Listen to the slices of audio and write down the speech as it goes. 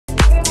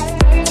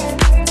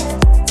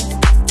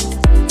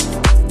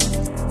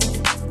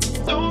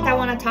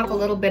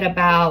little bit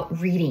about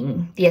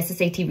reading, the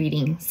SSAT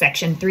reading,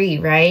 section 3,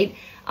 right?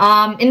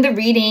 In the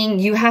reading,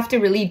 you have to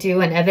really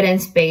do an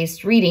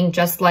evidence-based reading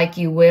just like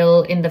you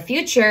will in the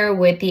future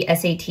with the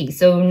SAT.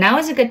 So now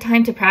is a good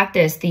time to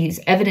practice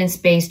these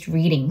evidence-based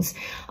readings.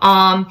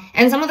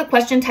 And some of the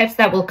question types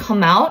that will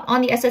come out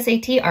on the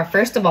SSAT are,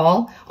 first of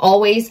all,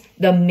 always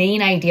the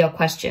main idea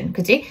question.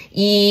 그치?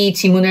 이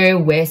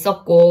지문을 왜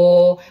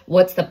썼고,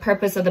 what's the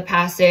purpose of the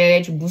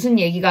passage, 무슨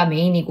얘기가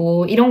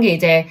메인이고, 이런 게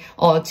이제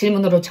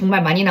질문으로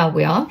정말 많이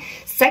나오고요.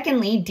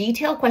 Secondly,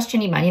 detail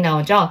question이 많이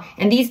나오죠.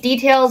 And these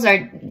details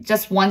are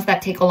just ones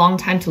that take a long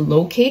time to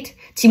locate.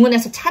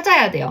 지문에서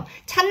찾아야 돼요.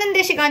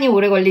 찾는데 시간이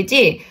오래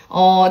걸리지,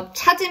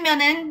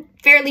 찾으면은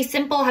fairly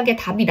simple하게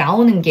답이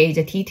나오는 게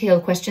이제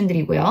detail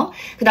question들이고요.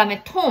 그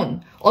다음에 tone.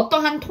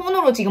 어떠한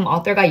톤으로 지금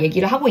author가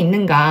얘기를 하고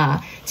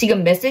있는가.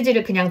 지금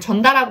메시지를 그냥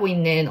전달하고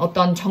있는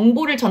어떤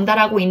정보를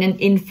전달하고 있는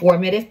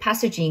informative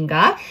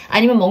passage인가.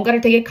 아니면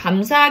뭔가를 되게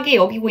감사하게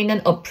여기고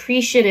있는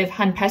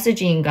appreciative한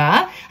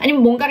passage인가.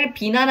 아니면 뭔가를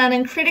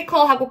비난하는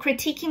critical하고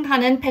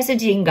critiquing하는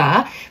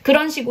passage인가.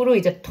 그런 식으로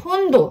이제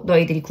톤도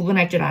너희들이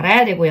구분할 줄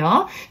알아야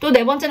되고요. 또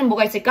네 번째는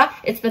뭐가 있을까?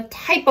 It's the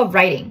type of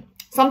writing.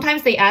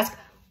 Sometimes they ask,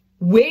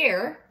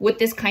 where would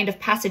this kind of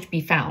passage be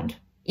found?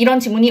 이런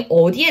지문이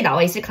어디에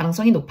나와 있을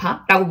가능성이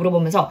높아? 라고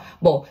물어보면서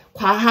뭐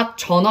과학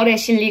저널에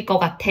실릴 것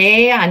같아?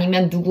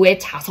 아니면 누구의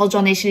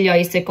자서전에 실려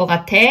있을 것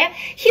같아?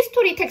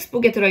 히스토리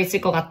텍스트북에 들어있을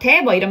것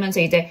같아? 뭐 이러면서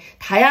이제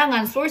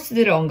다양한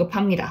소스들을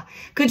언급합니다.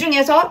 그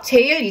중에서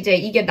제일 이제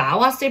이게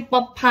나왔을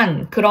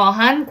법한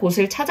그러한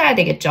곳을 찾아야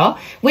되겠죠.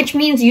 Which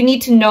means you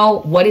need to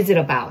know what is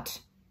it about.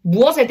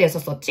 무엇에 대해서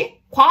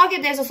썼지?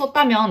 과학에 대해서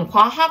썼다면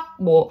과학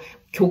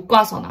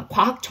교과서나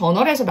과학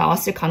저널에서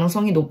나왔을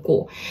가능성이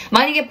높고,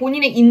 만약에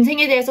본인의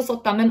인생에 대해서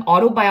썼다면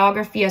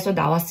autobiography에서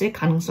나왔을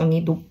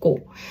가능성이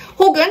높고,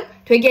 혹은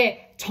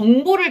되게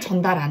정보를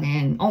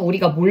전달하는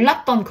우리가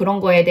몰랐던 그런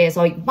거에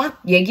대해서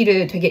막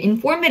얘기를 되게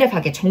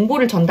informative하게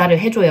정보를 전달을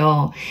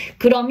해줘요.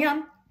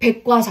 그러면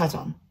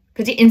백과사전,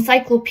 그치?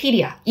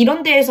 encyclopedia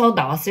이런 데에서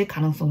나왔을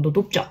가능성도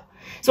높죠.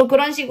 So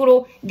그런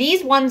식으로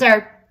these ones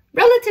are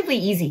relatively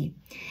easy.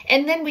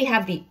 And then we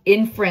have the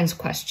inference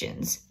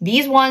questions.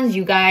 These ones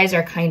you guys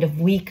are kind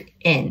of weak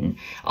in.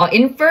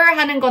 Infer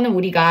하는 거는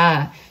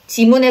우리가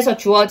지문에서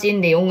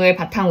주어진 내용을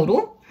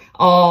바탕으로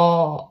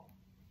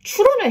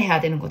추론을 해야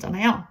되는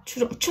거잖아요.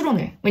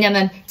 추론을.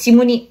 왜냐면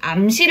지문이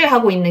암시를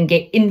하고 있는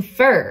게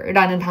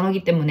infer라는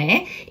단어이기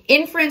때문에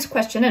inference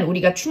question은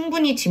우리가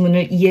충분히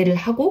지문을 이해를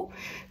하고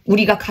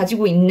우리가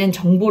가지고 있는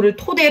정보를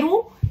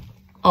토대로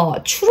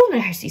추론을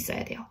할 수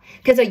있어야 돼요.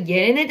 그래서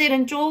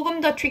얘네들은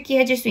조금 더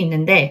tricky해질 수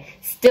있는데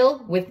still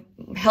with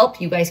help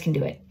you guys can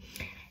do it.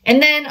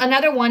 And then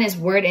another one is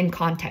word in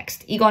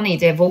context. 이거는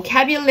이제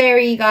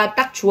vocabulary가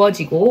딱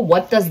주어지고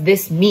what does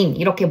this mean?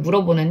 이렇게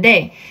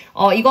물어보는데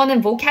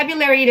이거는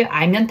vocabulary를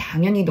알면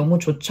당연히 너무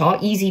좋죠.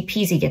 easy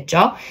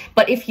peasy겠죠.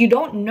 But if you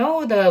don't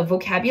know the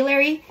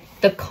vocabulary,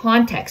 the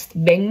context,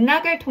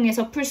 맥락을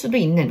통해서 풀 수도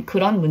있는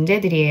그런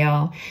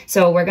문제들이에요.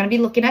 So we're going to be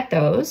looking at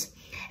those.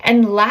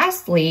 And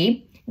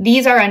lastly,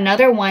 these are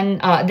another one,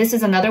 this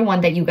is another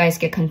one that you guys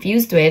get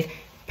confused with,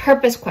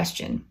 purpose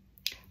question.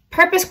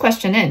 Purpose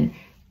question은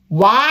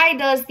why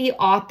does the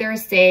author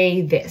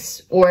say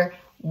this? Or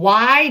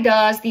why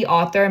does the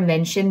author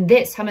mention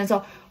this?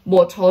 하면서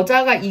뭐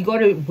저자가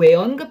이거를 왜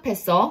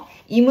언급했어?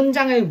 이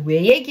문장을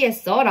왜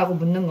얘기했어? 라고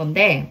묻는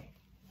건데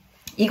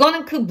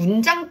이거는 그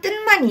문장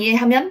뜻만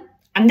이해하면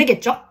안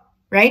되겠죠?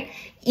 Right?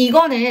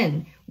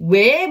 이거는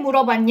왜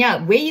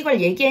물어봤냐, 왜 이걸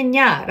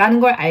얘기했냐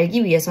라는 걸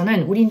알기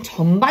위해서는 우린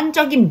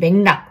전반적인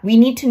맥락, we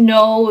need to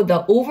know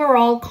the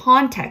overall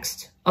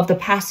context of the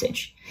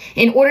passage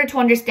in order to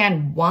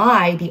understand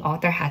why the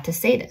author had to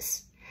say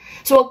this.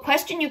 So a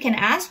question you can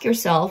ask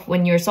yourself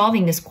when you're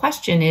solving this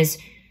question is,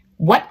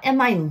 what am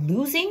I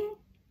losing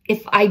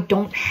if I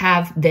don't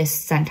have this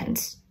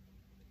sentence?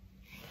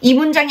 이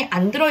문장이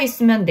안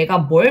들어있으면 내가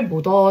뭘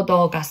못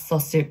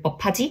얻어갔었을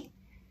법하지?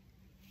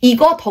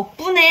 이거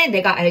덕분에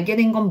내가 알게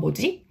된 건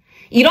뭐지?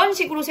 이런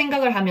식으로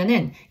생각을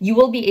하면은 you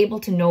will be able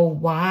to know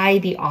why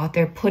the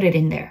author put it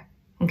in there.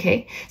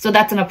 Okay? So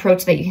that's an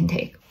approach that you can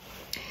take.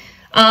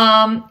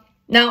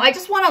 Now, I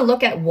just want to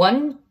look at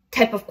one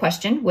type of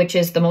question, which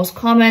is the most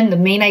common, the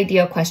main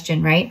idea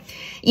question, right?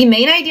 이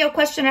main idea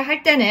question을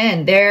할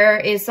때는 there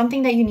is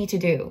something that you need to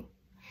do.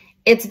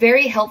 It's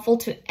very helpful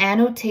to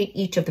annotate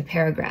each of the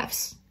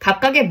paragraphs.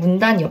 각각의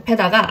문단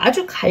옆에다가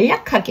아주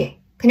간략하게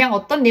그냥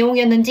어떤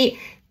내용이었는지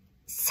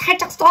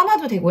살짝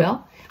써놔도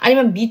되고요.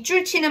 아니면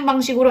밑줄 치는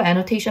방식으로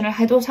annotation을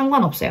해도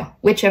상관없어요.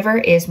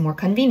 Whichever is more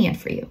convenient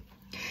for you.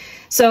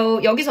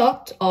 So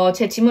여기서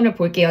제 지문을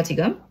볼게요,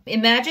 지금.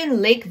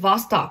 Imagine Lake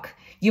Vostok.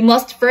 You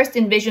must first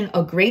envision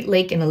a great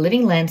lake in a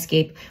living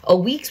landscape, a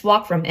week's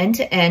walk from end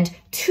to end,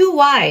 too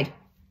wide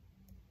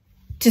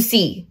to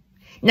see.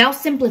 Now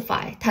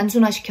simplify,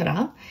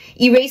 단순화시켜라.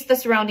 Erase the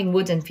surrounding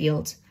woods and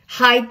fields.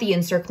 hide the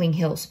encircling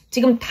hills.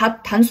 지금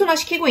다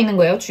단순화시키고 있는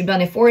거예요.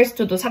 주변에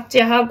forest도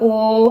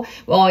삭제하고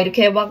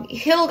이렇게 막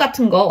hill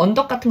같은 거,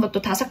 언덕 같은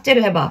것도 다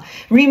삭제를 해봐.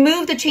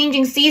 Remove the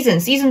changing season.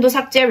 season도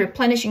삭제,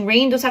 replenishing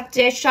rain도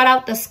삭제, shut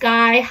out the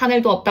sky.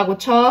 하늘도 없다고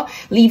쳐.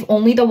 Leave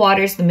only the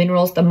waters, the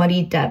minerals, the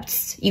muddy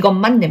depths.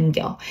 이것만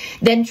남겨.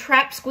 Then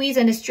trap, squeeze,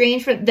 and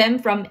estrange them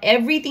from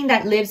everything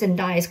that lives and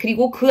dies.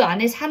 그리고 그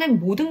안에 사는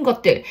모든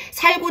것들,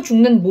 살고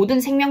죽는 모든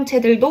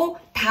생명체들도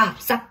다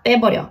싹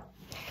빼버려.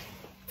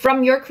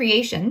 From your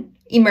creation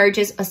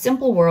emerges a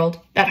simple world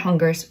that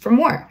hungers for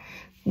more.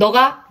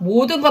 너가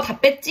모든 거 다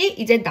뺐지?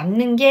 이제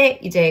남는 게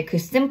이제 그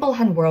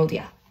simple한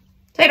world이야.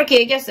 자, 이렇게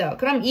얘기했어요.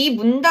 그럼 이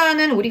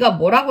문단은 우리가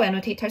뭐라고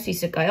annotate 할 수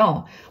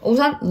있을까요?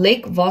 우선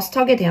Lake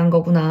Vostok에 대한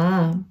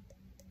거구나.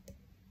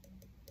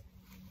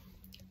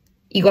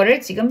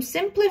 이거를 지금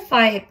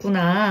simplify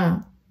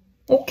했구나.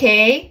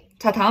 오케이.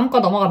 자, 다음 거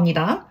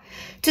넘어갑니다.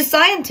 To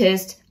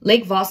scientists,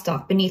 Lake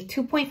Vostok, beneath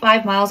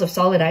 2.5 miles of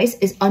solid ice,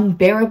 is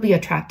unbearably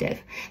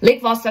attractive.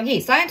 Lake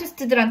Vostok이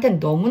사이언티스트들한테는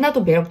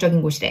너무나도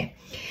매력적인 곳이래.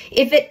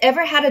 If it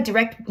ever had a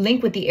direct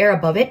link with the air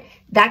above it,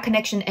 that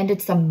connection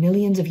ended some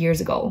millions of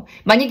years ago.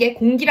 만약에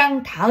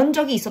공기랑 닿은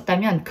적이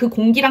있었다면 그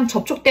공기랑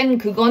접촉된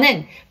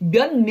그거는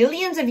몇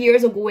millions of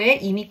years ago에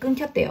이미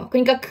끊겼대요.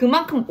 그러니까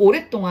그만큼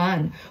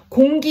오랫동안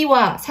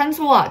공기와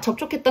산소와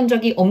접촉했던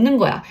적이 없는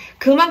거야.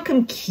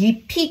 그만큼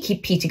깊이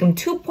지금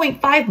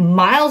 2.5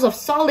 miles of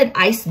solid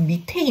ice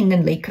밑에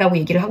있는 레이크라고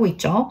얘기를 하고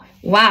있죠.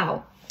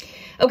 와우.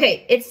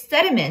 Okay, its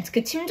sediments,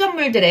 그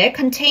침전물들에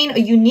contain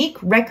a unique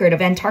record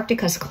of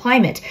Antarctica's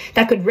climate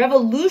that could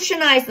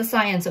revolutionize the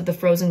science of the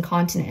frozen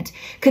continent.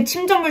 그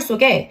침전물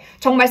속에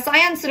정말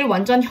사이언스를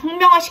완전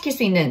혁명화시킬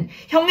수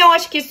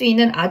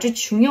있는 아주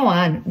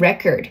중요한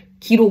record,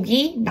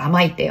 기록이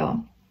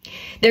남아있대요.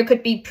 There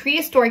could be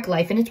prehistoric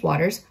life in its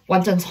waters.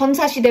 완전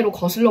선사시대로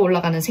거슬러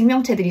올라가는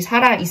생명체들이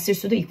살아있을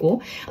수도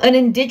있고 an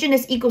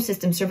indigenous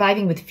ecosystem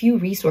surviving with few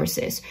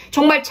resources.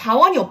 정말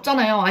자원이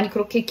없잖아요. 아니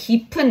그렇게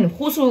깊은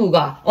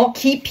호수가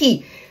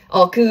깊이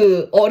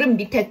그 얼음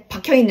밑에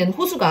박혀있는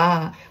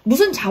호수가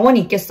무슨 자원이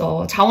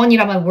있겠어.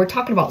 자원이라면 we're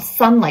talking about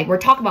sunlight, we're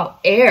talking about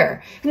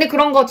air. 근데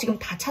그런 거 지금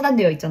다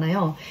차단되어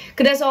있잖아요.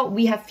 그래서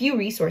we have few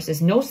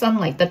resources, no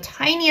sunlight, the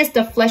tiniest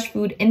of flesh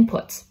food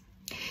inputs.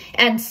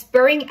 And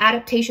spurring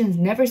adaptations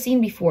never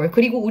seen before.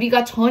 그리고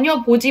우리가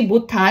전혀 보지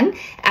못한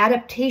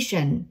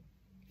adaptation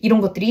이런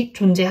것들이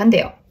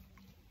존재한대요.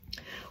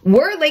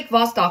 Were Lake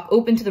Vostok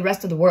open to the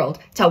rest of the world?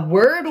 자,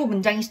 were로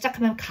문장이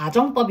시작하면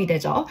가정법이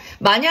되죠.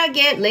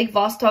 만약에 Lake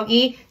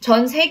Vostok이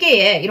전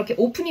세계에 이렇게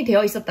오픈이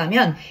되어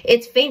있었다면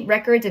its faint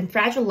records and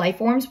fragile life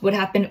forms would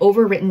have been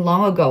overwritten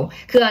long ago.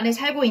 그 안에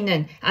살고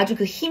있는 아주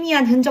그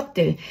희미한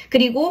흔적들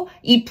그리고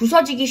이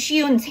부서지기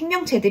쉬운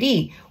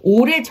생명체들이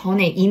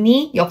오래전에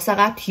이미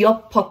역사가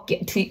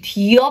뒤엎였었겠지.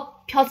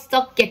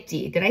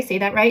 Did I say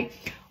that right?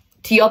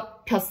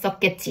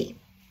 뒤엎였었겠지.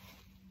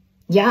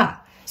 Yeah.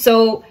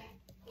 So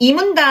이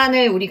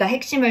문단을 우리가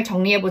핵심을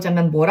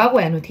정리해보자면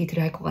뭐라고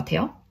annotate를 할 것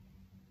같아요?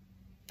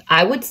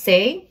 I would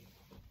say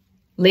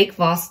Lake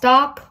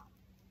Vostok,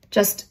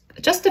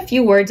 just a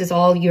few words is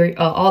all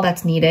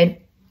that's needed.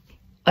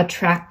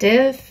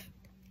 Attractive.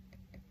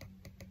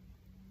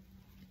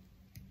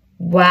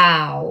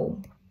 Wow.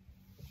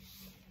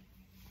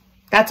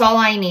 That's all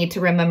I need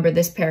to remember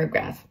this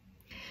paragraph.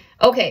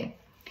 Okay.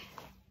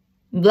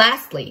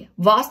 Lastly,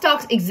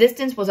 Vostok's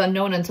existence was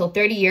unknown until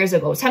 30 years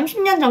ago.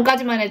 30년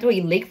전까지만 해도 이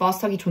Lake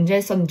Vostok이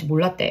존재했었는지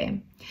몰랐대.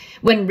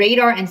 When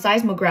radar and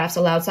seismographs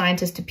allowed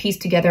scientists to piece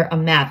together a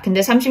map. 근데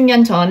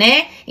 30년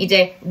전에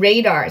이제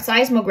radar,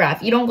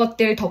 seismograph 이런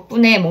것들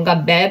덕분에 뭔가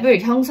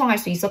맵을 형성할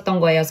수 있었던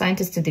거예요,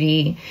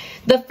 사이언티스트들이.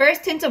 The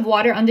first hints of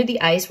water under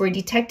the ice were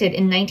detected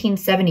in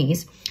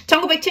 1970s.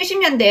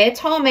 1970년대에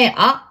처음에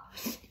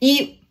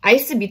이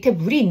아이스 밑에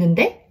물이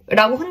있는데?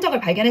 라고 흔적을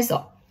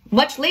발견했어.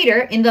 Much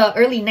later, in the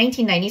early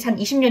 1990s, 한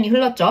 20년이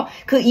흘렀죠.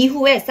 그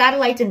이후에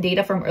satellites and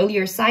data from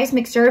earlier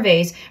seismic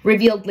surveys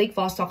revealed Lake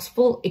Vostok's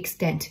full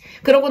extent.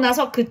 그러고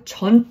나서 그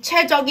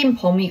전체적인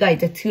범위가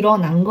이제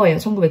드러난 거예요.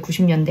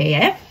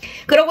 1990년대에.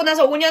 그러고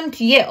나서 5년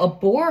뒤에 a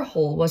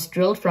borehole was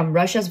drilled from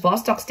Russia's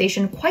Vostok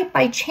station quite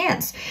by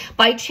chance.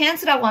 By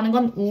chance라고 하는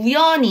건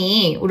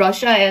우연히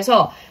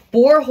러시아에서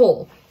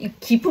borehole, 이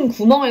깊은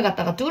구멍을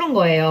갖다가 뚫은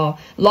거예요.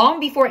 Long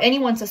before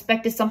anyone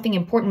suspected something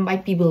important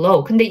might be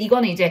below. 근데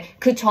이거는 이제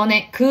그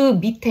전에 그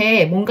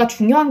밑에 뭔가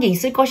중요한 게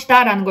있을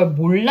것이다 라는 걸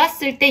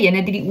몰랐을 때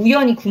얘네들이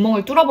우연히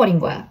구멍을 뚫어버린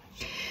거야.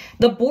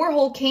 The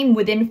borehole came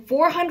within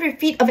 400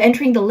 feet of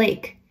entering the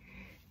lake.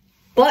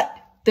 But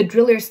the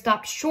drillers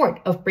stopped short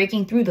of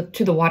breaking through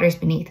to the waters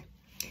beneath.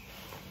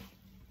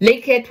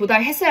 레이크에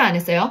도달했어요, 안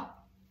했어요?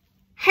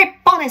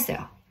 할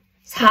뻔했어요.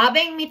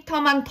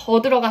 400m만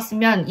더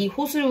들어갔으면 이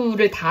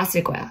호수를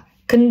닿았을 거야.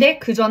 근데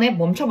그 전에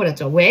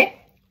멈춰버렸죠.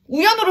 왜?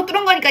 우연으로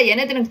뚫은 거니까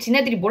얘네들은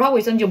지네들이 뭘 하고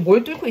있었는지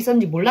뭘 뚫고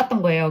있었는지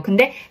몰랐던 거예요.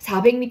 근데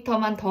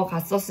 400m만 더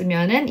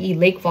갔었으면은 이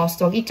Lake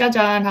Vostok이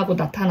짜잔 하고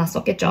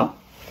나타났었겠죠.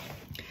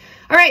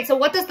 Alright, so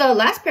what does the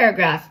last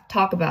paragraph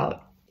talk about?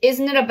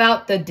 Isn't it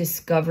about the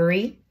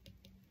discovery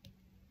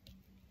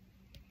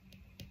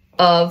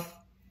of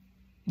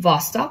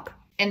Vostok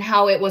and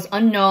how it was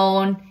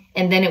unknown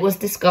and then it was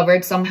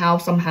discovered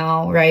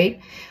somehow, right?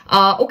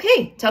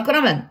 오케이. 자,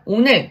 그러면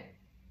오늘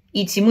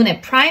이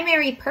지문의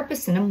primary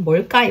purpose는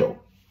뭘까요?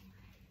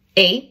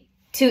 A.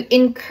 To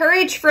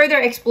encourage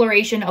further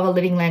exploration of a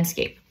living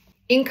landscape.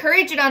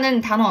 encourage라는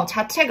단어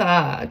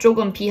자체가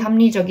조금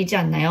비합리적이지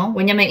않나요?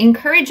 왜냐면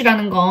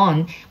encourage라는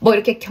건 뭐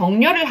이렇게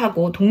격려를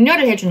하고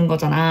독려를 해주는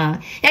거잖아.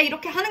 야,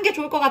 이렇게 하는 게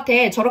좋을 것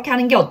같아. 저렇게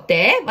하는 게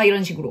어때? 막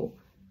이런 식으로.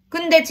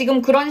 근데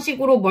지금 그런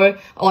식으로 뭘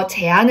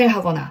제안을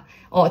하거나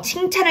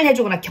칭찬을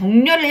해주거나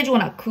격려를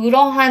해주거나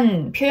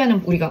그러한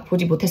표현은 우리가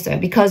보지 못했어요.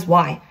 Because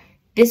why?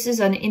 This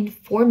is an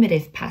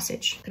informative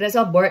passage.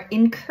 그래서 뭘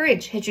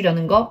encourage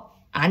해주려는 거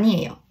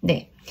아니에요.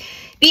 네.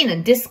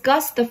 B는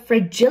discuss the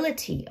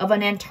fragility of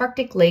an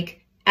Antarctic lake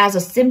as a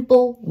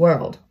simple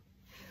world.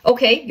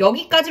 오케이,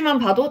 여기까지만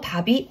봐도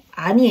답이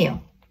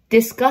아니에요.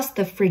 Discuss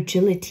the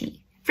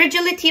fragility.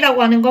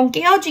 fragility라고 하는 건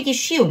깨어지기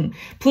쉬운,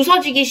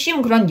 부서지기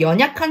쉬운 그런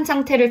연약한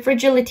상태를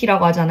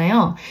fragility라고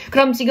하잖아요.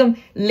 그럼 지금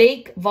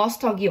Lake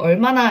Vostok이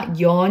얼마나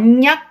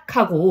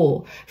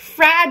연약하고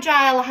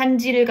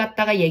fragile한지를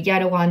갖다가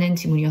얘기하려고 하는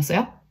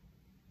지문이었어요?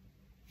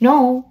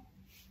 No,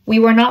 we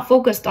were not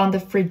focused on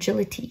the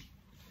fragility.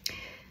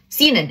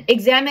 C는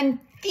examine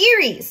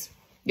theories.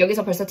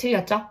 여기서 벌써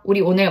틀렸죠?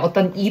 우리 오늘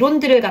어떤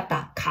이론들을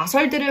갖다,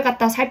 가설들을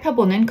갖다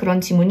살펴보는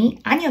그런 지문이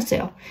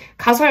아니었어요.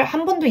 가설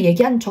한 번도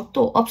얘기한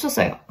적도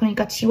없었어요.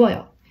 그러니까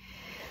지워요.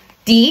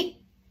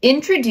 D.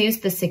 Introduce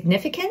the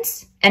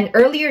significance and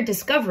earlier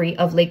discovery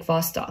of Lake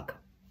Vostok.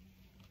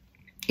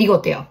 이거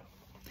어때요?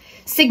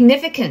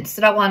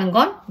 significance라고 하는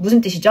건 무슨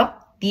뜻이죠?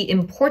 The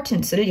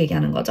importance를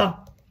얘기하는 거죠.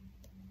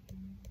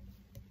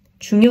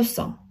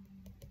 중요성.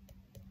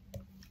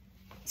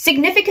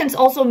 Significance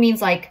also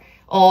means like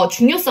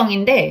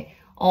중요성인데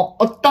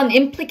어떤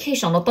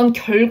implication, 어떤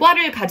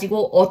결과를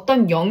가지고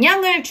어떤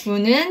영향을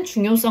주는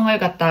중요성을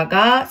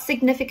갖다가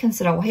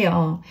significance라고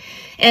해요.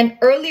 And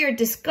earlier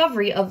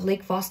discovery of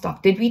Lake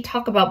Vostok. Did we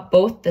talk about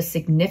both the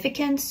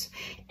significance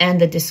and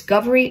the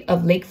discovery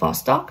of Lake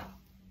Vostok?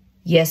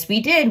 Yes,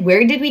 we did.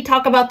 Where did we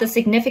talk about the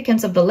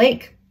significance of the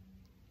lake?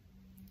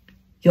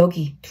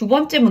 여기 두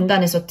번째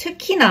문단에서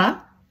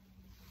특히나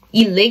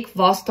이 Lake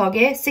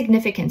Vostok의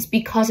significance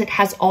because it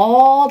has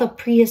all the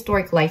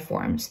prehistoric life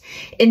forms.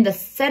 In the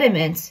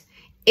sediments,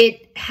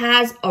 it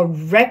has a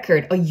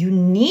record, a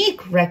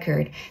unique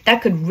record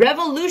that could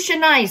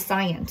revolutionize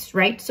science,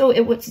 right? So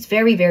it's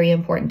very, very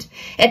important.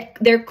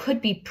 There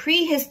could be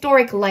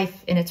prehistoric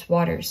life in its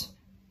waters.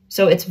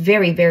 So it's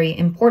very, very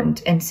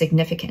important and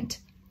significant.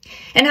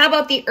 And how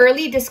about the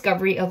early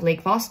discovery of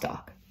Lake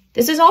Vostok?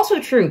 This is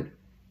also true.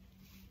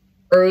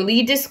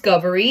 Early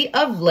discovery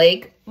of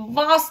Lake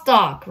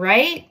Vostok,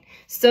 right?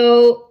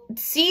 So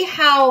see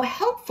how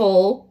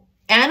helpful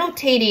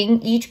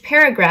annotating each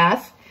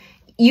paragraph,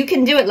 you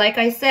can do it like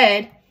I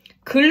said,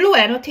 글로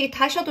annotate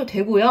하셔도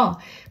되고요.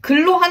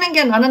 글로 하는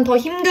게 나는 더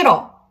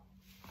힘들어.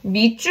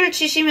 밑줄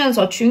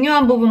치시면서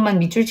중요한 부분만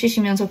밑줄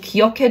치시면서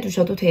기억해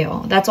두셔도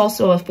돼요. That's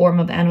also a form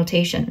of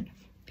annotation.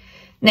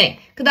 네,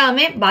 그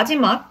다음에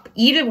마지막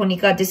 2를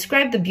보니까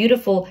describe the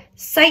beautiful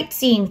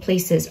sightseeing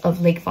places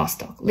of Lake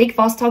Vostok. Lake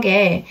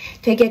Vostok에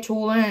되게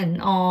좋은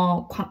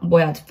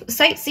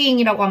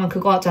sightseeing이라고 하면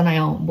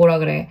그거잖아요. 뭐라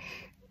그래?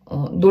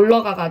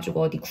 놀러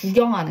가가지고 어디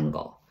구경하는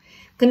거.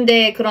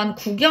 근데 그런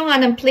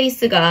구경하는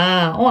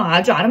플레이스가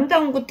아주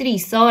아름다운 곳들이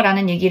있어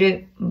라는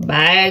얘기를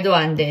말도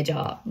안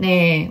되죠.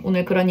 네,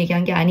 오늘 그런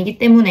얘기한 게 아니기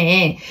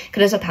때문에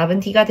그래서 답은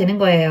D가 되는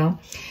거예요.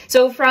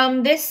 So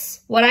from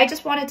this, what I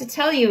just wanted to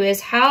tell you is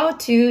how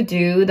to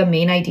do the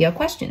main idea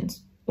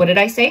questions. What did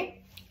I say?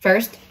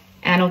 First,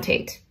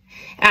 annotate.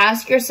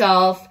 Ask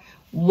yourself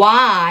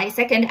why.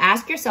 Second,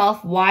 ask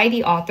yourself why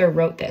the author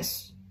wrote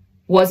this.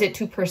 Was it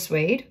to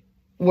persuade?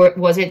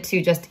 Was it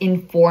to just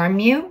inform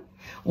you?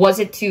 Was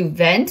it to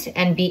vent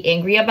and be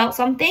angry about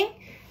something?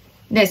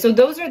 So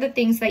those are the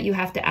things that you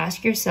have to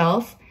ask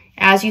yourself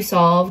as you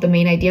solve the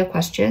main idea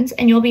questions,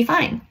 and you'll be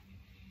fine.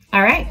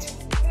 All right.